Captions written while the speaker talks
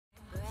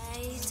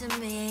to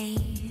me,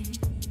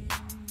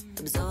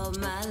 absorb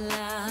my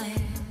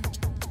life,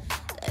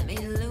 let me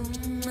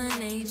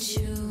illuminate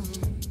you.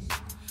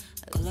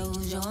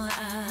 Close your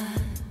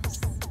eyes,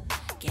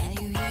 can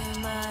you hear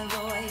my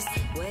voice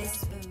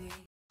whispering?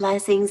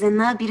 Blessings and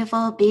love,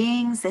 beautiful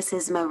beings. This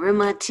is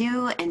Maruma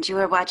 2, and you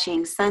are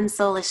watching Sun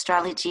Soul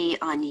Astrology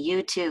on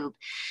YouTube.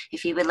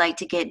 If you would like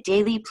to get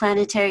daily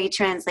planetary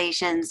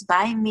translations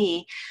by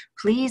me,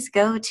 please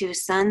go to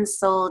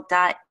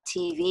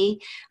sunsoul.tv.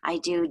 I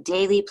do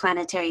daily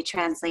planetary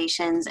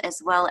translations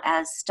as well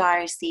as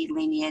Starseed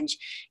lineage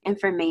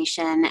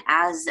information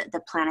as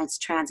the planets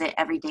transit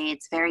every day.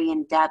 It's very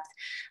in-depth.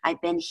 I've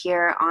been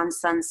here on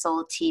Sun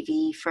Soul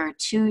TV for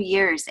 2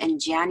 years in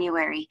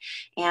January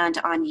and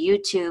on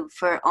YouTube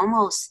for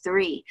almost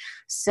 3.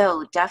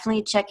 So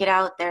definitely check it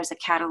out. There's a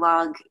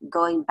catalog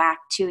going back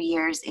 2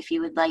 years. If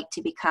you would like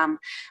to become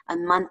a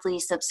monthly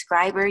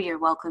subscriber, you're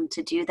welcome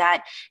to do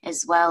that,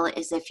 as well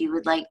as if you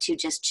would like to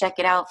just check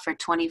it out for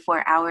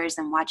 24 hours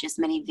and watch as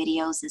many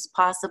videos as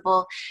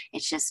possible.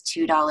 It's just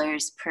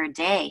 $2 per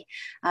day.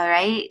 All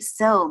right,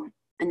 so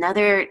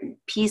another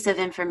piece of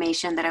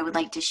information that I would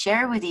like to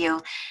share with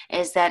you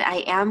is that I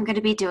am going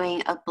to be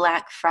doing a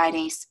Black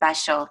Friday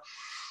special.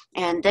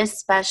 And this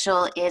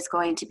special is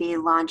going to be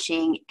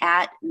launching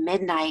at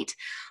midnight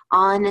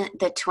on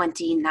the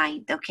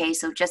 29th. Okay,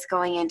 so just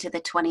going into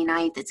the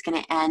 29th, it's going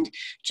to end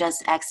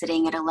just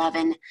exiting at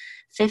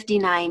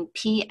 11:59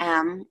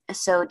 p.m.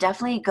 So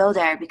definitely go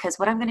there, because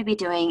what I'm going to be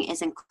doing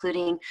is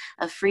including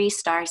a free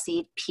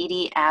Starseed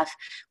PDF,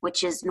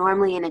 which is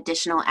normally an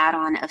additional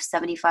add-on of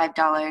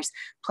 $75.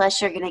 Plus,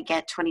 you're going to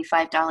get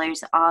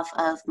 $25 off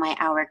of my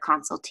hour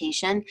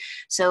consultation.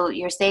 So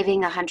you're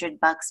saving $100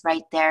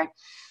 right there.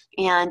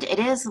 And it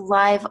is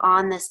live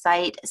on the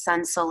site,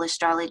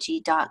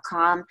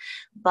 sunsoulastrology.com,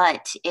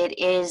 but it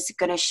is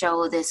going to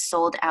show this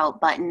sold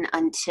out button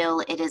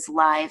until it is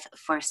live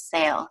for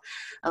sale.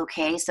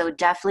 Okay, so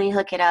definitely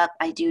hook it up.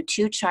 I do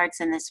 2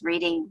 charts in this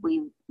reading.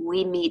 We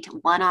meet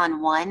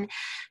one-on-one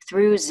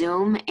through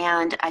Zoom,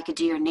 and I could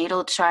do your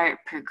natal chart,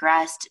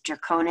 progressed,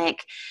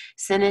 draconic,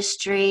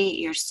 synastry,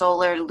 your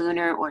solar,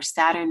 lunar, or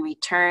Saturn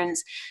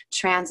returns,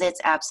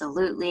 transits,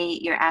 absolutely,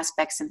 your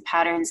aspects and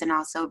patterns, and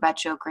also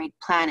retrograde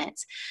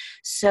planets.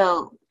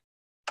 So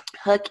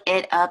hook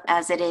it up,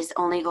 as it is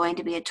only going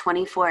to be a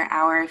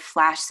 24-hour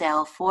flash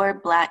sale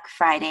for Black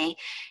Friday.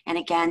 And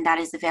again, that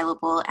is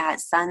available at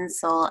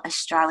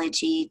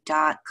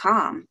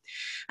sunsoulastrology.com.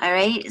 All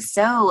right,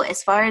 so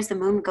as far as the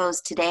moon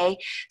goes today,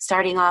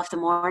 starting off the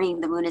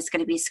morning, the moon is going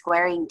to be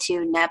squaring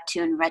to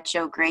Neptune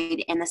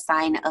retrograde in the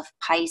sign of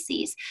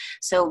Pisces.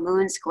 So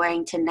moon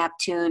squaring to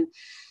Neptune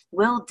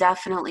will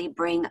definitely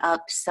bring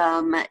up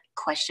some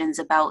questions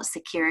about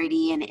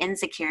security and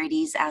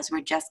insecurities, as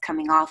we're just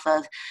coming off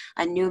of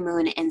a new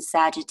moon in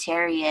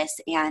Sagittarius,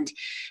 and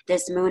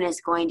this moon is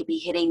going to be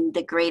hitting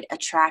the great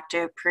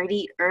attractor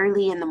pretty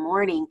early in the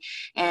morning,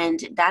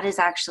 and that is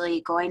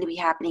actually going to be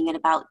happening at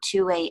about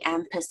 2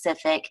 a.m.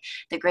 Pacific.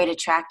 The great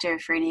attractor,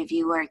 for any of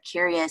you who are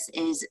curious,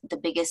 is the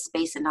biggest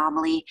space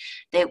anomaly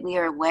that we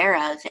are aware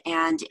of,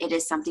 and it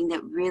is something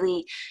that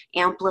really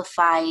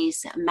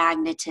amplifies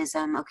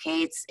magnetism.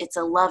 Okay, it's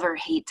a love or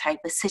hate type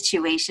of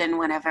situation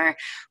whenever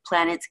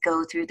planets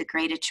go through the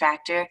great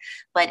attractor,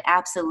 but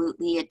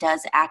absolutely it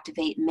does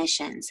activate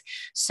missions.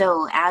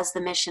 So as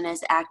the mission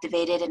is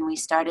activated and we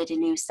started a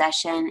new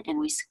session and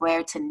we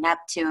square to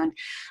Neptune,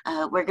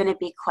 we're going to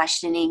be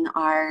questioning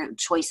our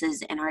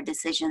choices and our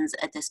decisions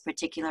at this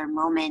particular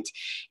moment,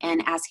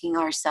 and asking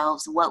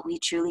ourselves what we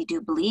truly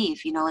do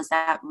believe. You know, is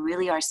that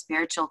really our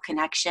spiritual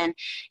connection?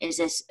 Is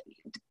this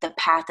the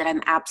path that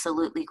I'm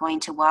absolutely going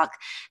to walk?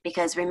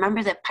 Because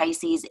remember that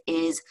Pisces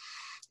is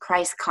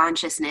Christ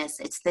consciousness.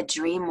 It's the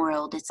dream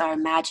world. It's our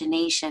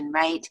imagination,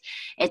 right?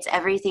 It's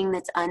everything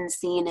that's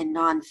unseen and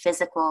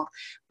non-physical.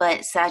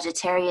 But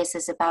Sagittarius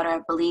is about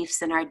our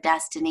beliefs and our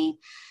destiny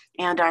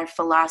and our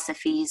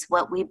philosophies,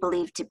 what we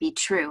believe to be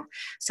true.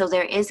 So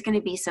there is going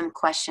to be some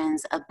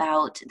questions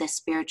about the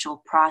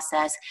spiritual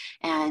process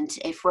and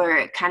if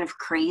we're kind of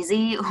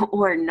crazy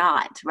or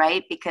not,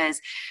 right?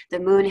 Because the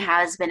moon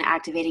has been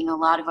activating a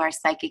lot of our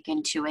psychic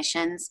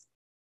intuitions,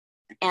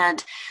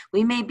 and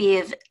we may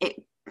be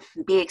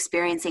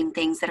experiencing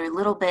things that are a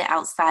little bit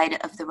outside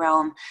of the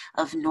realm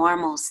of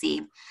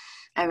normalcy.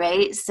 All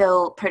right,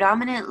 so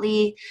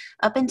predominantly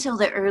up until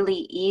the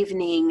early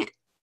evening,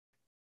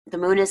 the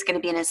moon is going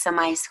to be in a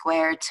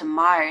semi-square to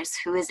Mars,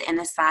 who is in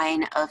the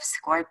sign of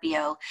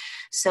Scorpio.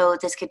 So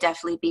this could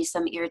definitely be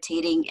some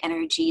irritating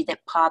energy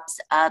that pops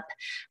up,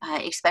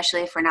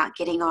 especially if we're not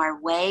getting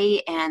our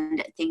way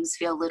and things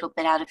feel a little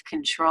bit out of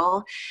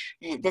control.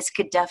 This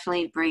could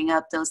definitely bring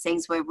up those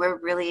things where we're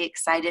really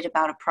excited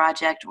about a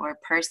project or a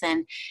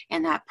person,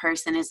 and that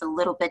person is a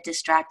little bit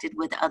distracted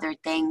with other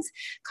things,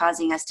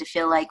 causing us to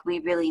feel like we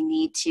really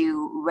need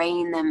to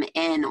rein them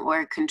in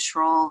or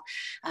control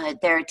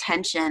their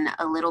attention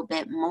a little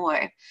bit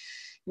more.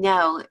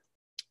 Now,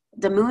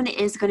 the moon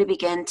is going to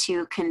begin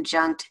to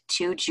conjunct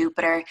to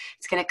Jupiter.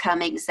 It's going to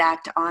come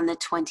exact on the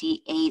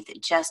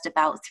 28th, just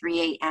about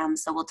 3 a.m.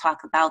 So we'll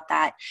talk about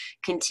that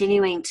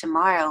continuing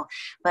tomorrow.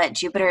 But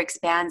Jupiter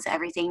expands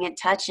everything it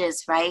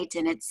touches, right?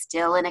 And it's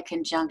still in a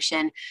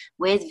conjunction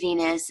with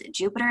Venus.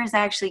 Jupiter is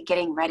actually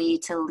getting ready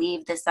to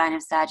leave the sign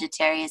of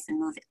Sagittarius and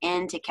move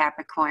into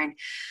Capricorn.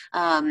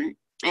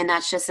 And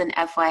that's just an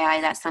FYI.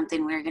 That's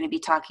something we're going to be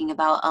talking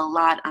about a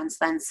lot on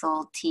Sun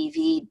Soul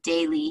TV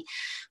daily.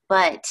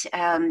 But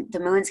the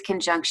moon's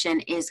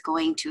conjunction is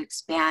going to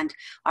expand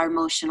our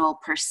emotional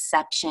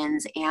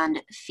perceptions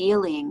and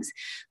feelings.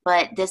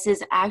 But this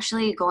is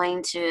actually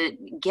going to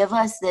give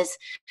us this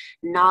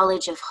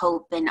knowledge of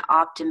hope and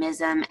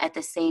optimism at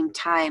the same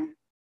time,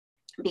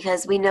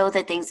 because we know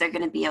that things are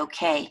going to be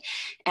okay.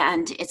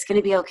 And it's going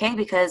to be okay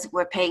because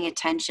we're paying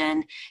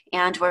attention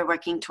and we're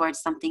working towards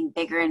something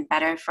bigger and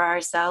better for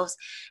ourselves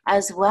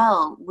as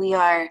well. We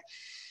are,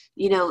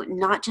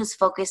 not just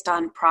focused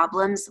on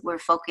problems, we're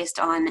focused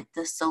on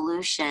the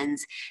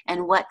solutions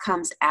and what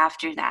comes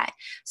after that.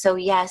 So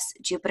yes,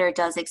 Jupiter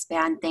does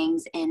expand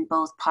things in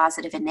both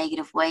positive and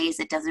negative ways.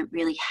 It doesn't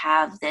really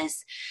have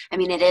this,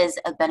 it is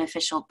a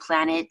beneficial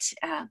planet,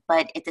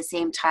 but at the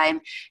same time,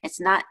 it's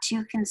not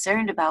too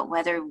concerned about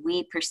whether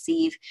we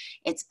perceive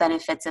its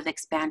benefits of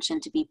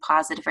expansion to be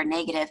positive or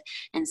negative.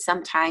 And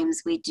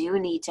sometimes we do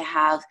need to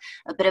have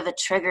a bit of a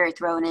trigger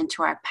thrown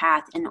into our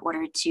path in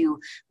order to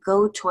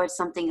go towards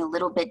something a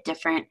little bit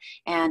different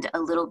and a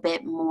little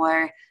bit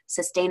more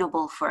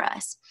sustainable for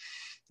us.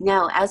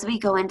 Now, as we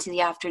go into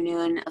the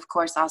afternoon, of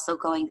course, also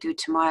going through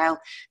tomorrow,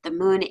 the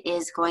moon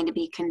is going to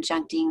be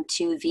conjuncting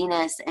to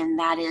Venus, and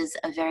that is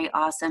a very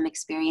awesome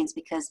experience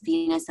because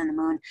Venus and the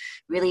moon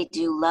really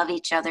do love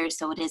each other.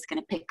 So it is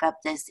going to pick up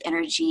this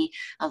energy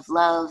of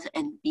love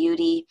and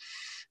beauty.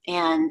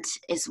 And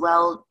as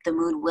well, the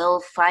moon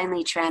will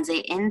finally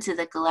transit into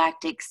the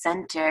galactic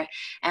center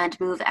and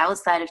move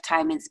outside of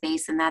time and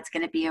space, and that's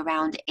going to be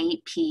around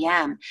 8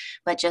 p.m.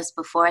 But just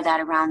before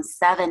that, around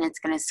 7, it's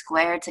going to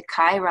square to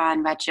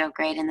Chiron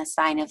retrograde in the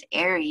sign of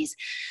Aries.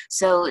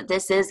 So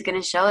this is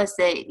going to show us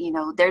that,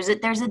 there's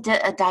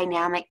a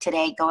dynamic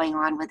today going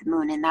on with the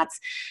moon, and that's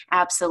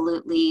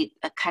absolutely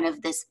a kind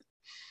of this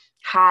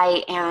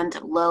high and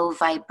low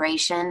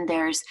vibration.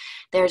 There's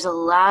a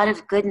lot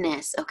of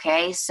goodness,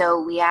 okay?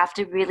 So we have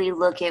to really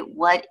look at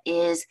what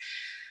is,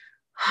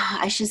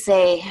 I should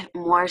say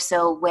more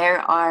so,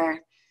 where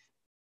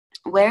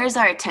is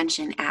our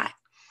attention at?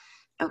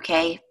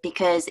 Okay,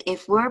 because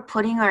if we're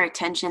putting our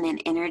attention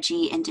and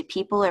energy into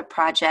people or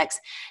projects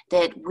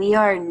that we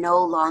are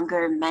no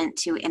longer meant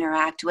to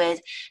interact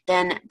with,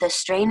 then the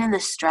strain and the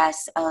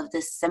stress of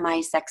the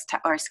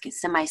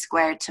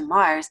semi-square to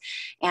Mars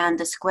and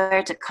the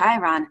square to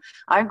Chiron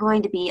are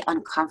going to be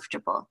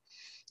uncomfortable.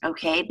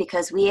 Okay,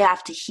 because we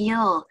have to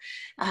heal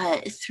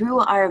through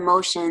our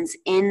emotions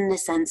in the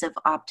sense of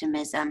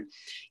optimism.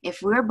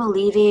 If we're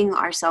believing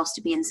ourselves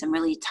to be in some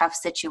really tough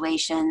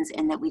situations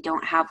and that we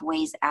don't have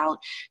ways out,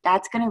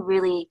 that's going to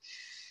really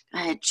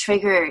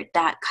trigger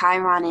that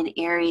Chiron in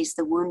Aries,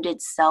 the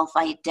wounded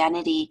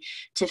self-identity,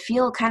 to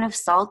feel kind of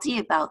salty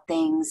about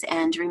things.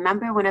 And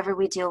remember, whenever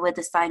we deal with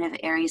the sign of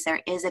Aries,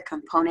 there is a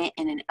component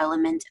and an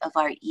element of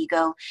our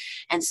ego.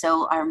 And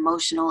so our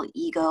emotional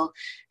ego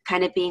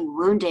kind of being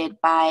wounded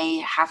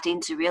by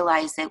having to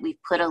realize that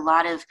we've put a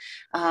lot of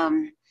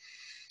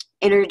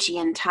energy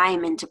and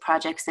time into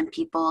projects and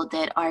people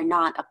that are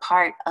not a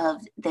part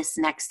of this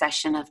next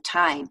session of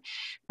time.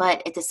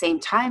 But at the same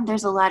time,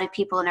 there's a lot of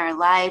people in our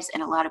lives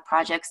and a lot of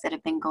projects that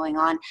have been going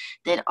on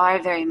that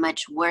are very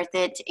much worth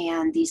it.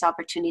 And these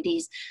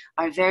opportunities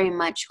are very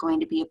much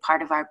going to be a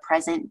part of our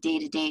present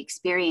day-to-day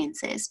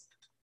experiences.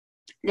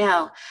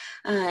 Now,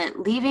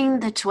 leaving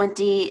the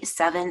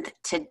 27th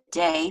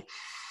today,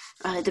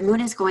 the moon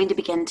is going to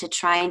begin to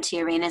trine to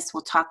Uranus.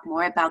 We'll talk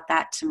more about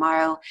that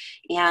tomorrow.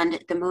 And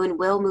the moon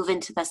will move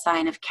into the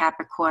sign of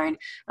Capricorn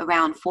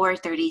around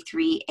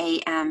 4:33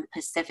 a.m.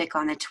 Pacific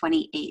on the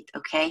 28th,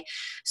 okay?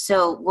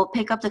 So we'll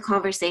pick up the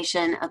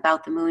conversation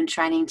about the moon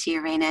trining to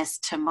Uranus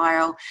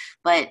tomorrow,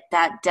 but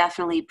that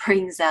definitely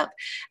brings up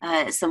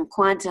some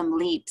quantum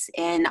leaps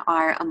in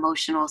our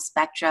emotional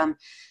spectrum,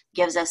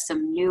 gives us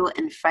some new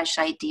and fresh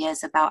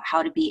ideas about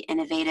how to be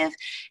innovative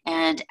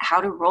and how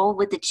to roll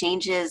with the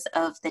changes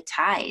of the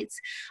tides.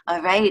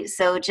 All right,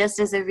 so just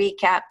as a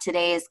recap,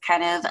 today is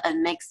kind of a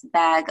mixed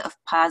bag of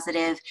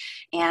positive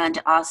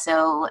and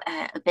also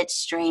a bit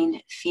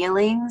strained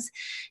feelings,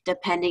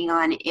 depending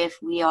on if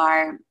we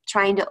are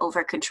trying to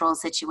over control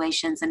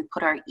situations and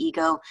put our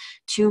ego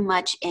too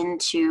much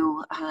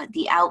into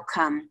the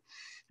outcome.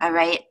 All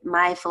right,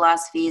 my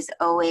philosophy is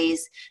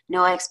always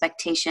no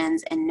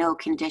expectations and no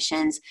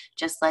conditions.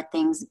 Just let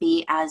things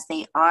be as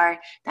they are.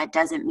 That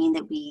doesn't mean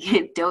that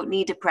we don't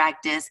need to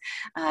practice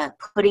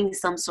putting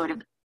some sort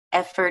of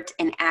effort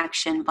and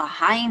action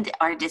behind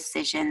our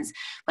decisions,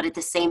 but at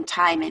the same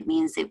time, it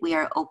means that we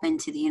are open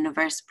to the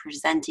universe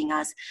presenting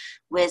us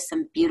with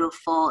some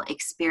beautiful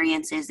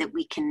experiences that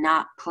we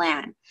cannot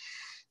plan.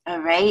 All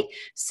right.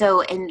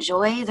 So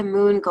enjoy the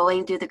moon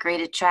going through the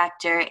great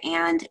attractor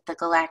and the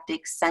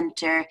galactic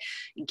center,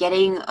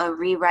 getting a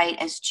rewrite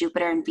as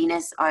Jupiter and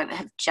Venus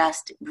have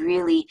just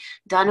really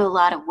done a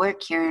lot of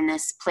work here in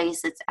this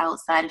place that's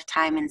outside of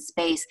time and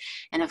space.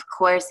 And of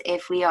course,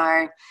 if we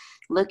are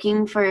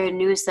looking for a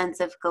new sense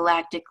of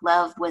galactic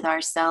love with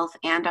ourselves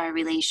and our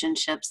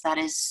relationships, that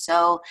is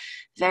so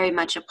very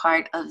much a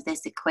part of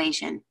this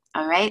equation.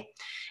 All right.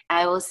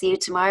 I will see you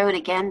tomorrow. And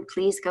again,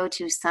 please go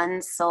to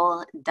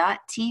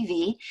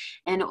sunsoul.tv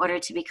in order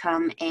to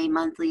become a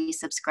monthly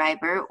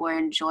subscriber or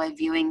enjoy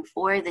viewing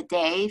for the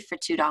day for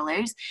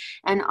 $2.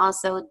 And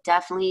also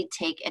definitely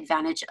take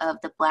advantage of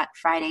the Black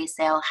Friday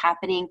sale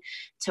happening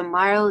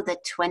tomorrow, day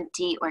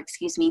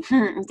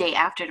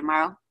after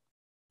tomorrow,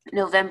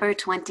 November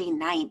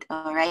 29th.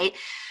 All right.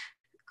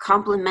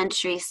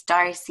 Complimentary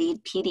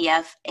Starseed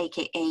PDF,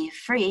 aka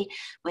free,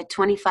 with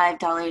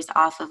 $25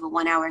 off of a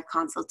 1-hour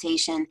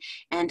consultation.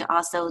 And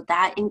also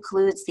that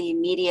includes the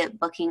immediate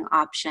booking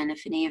option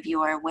if any of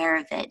you are aware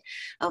of it.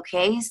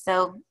 Okay,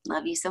 so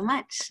love you so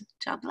much.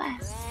 God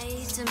bless.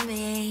 Write to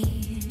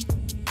me,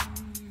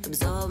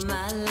 absorb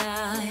my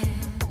life,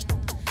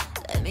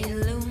 let me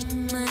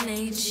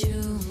illuminate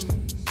you,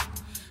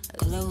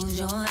 close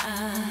your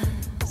eyes.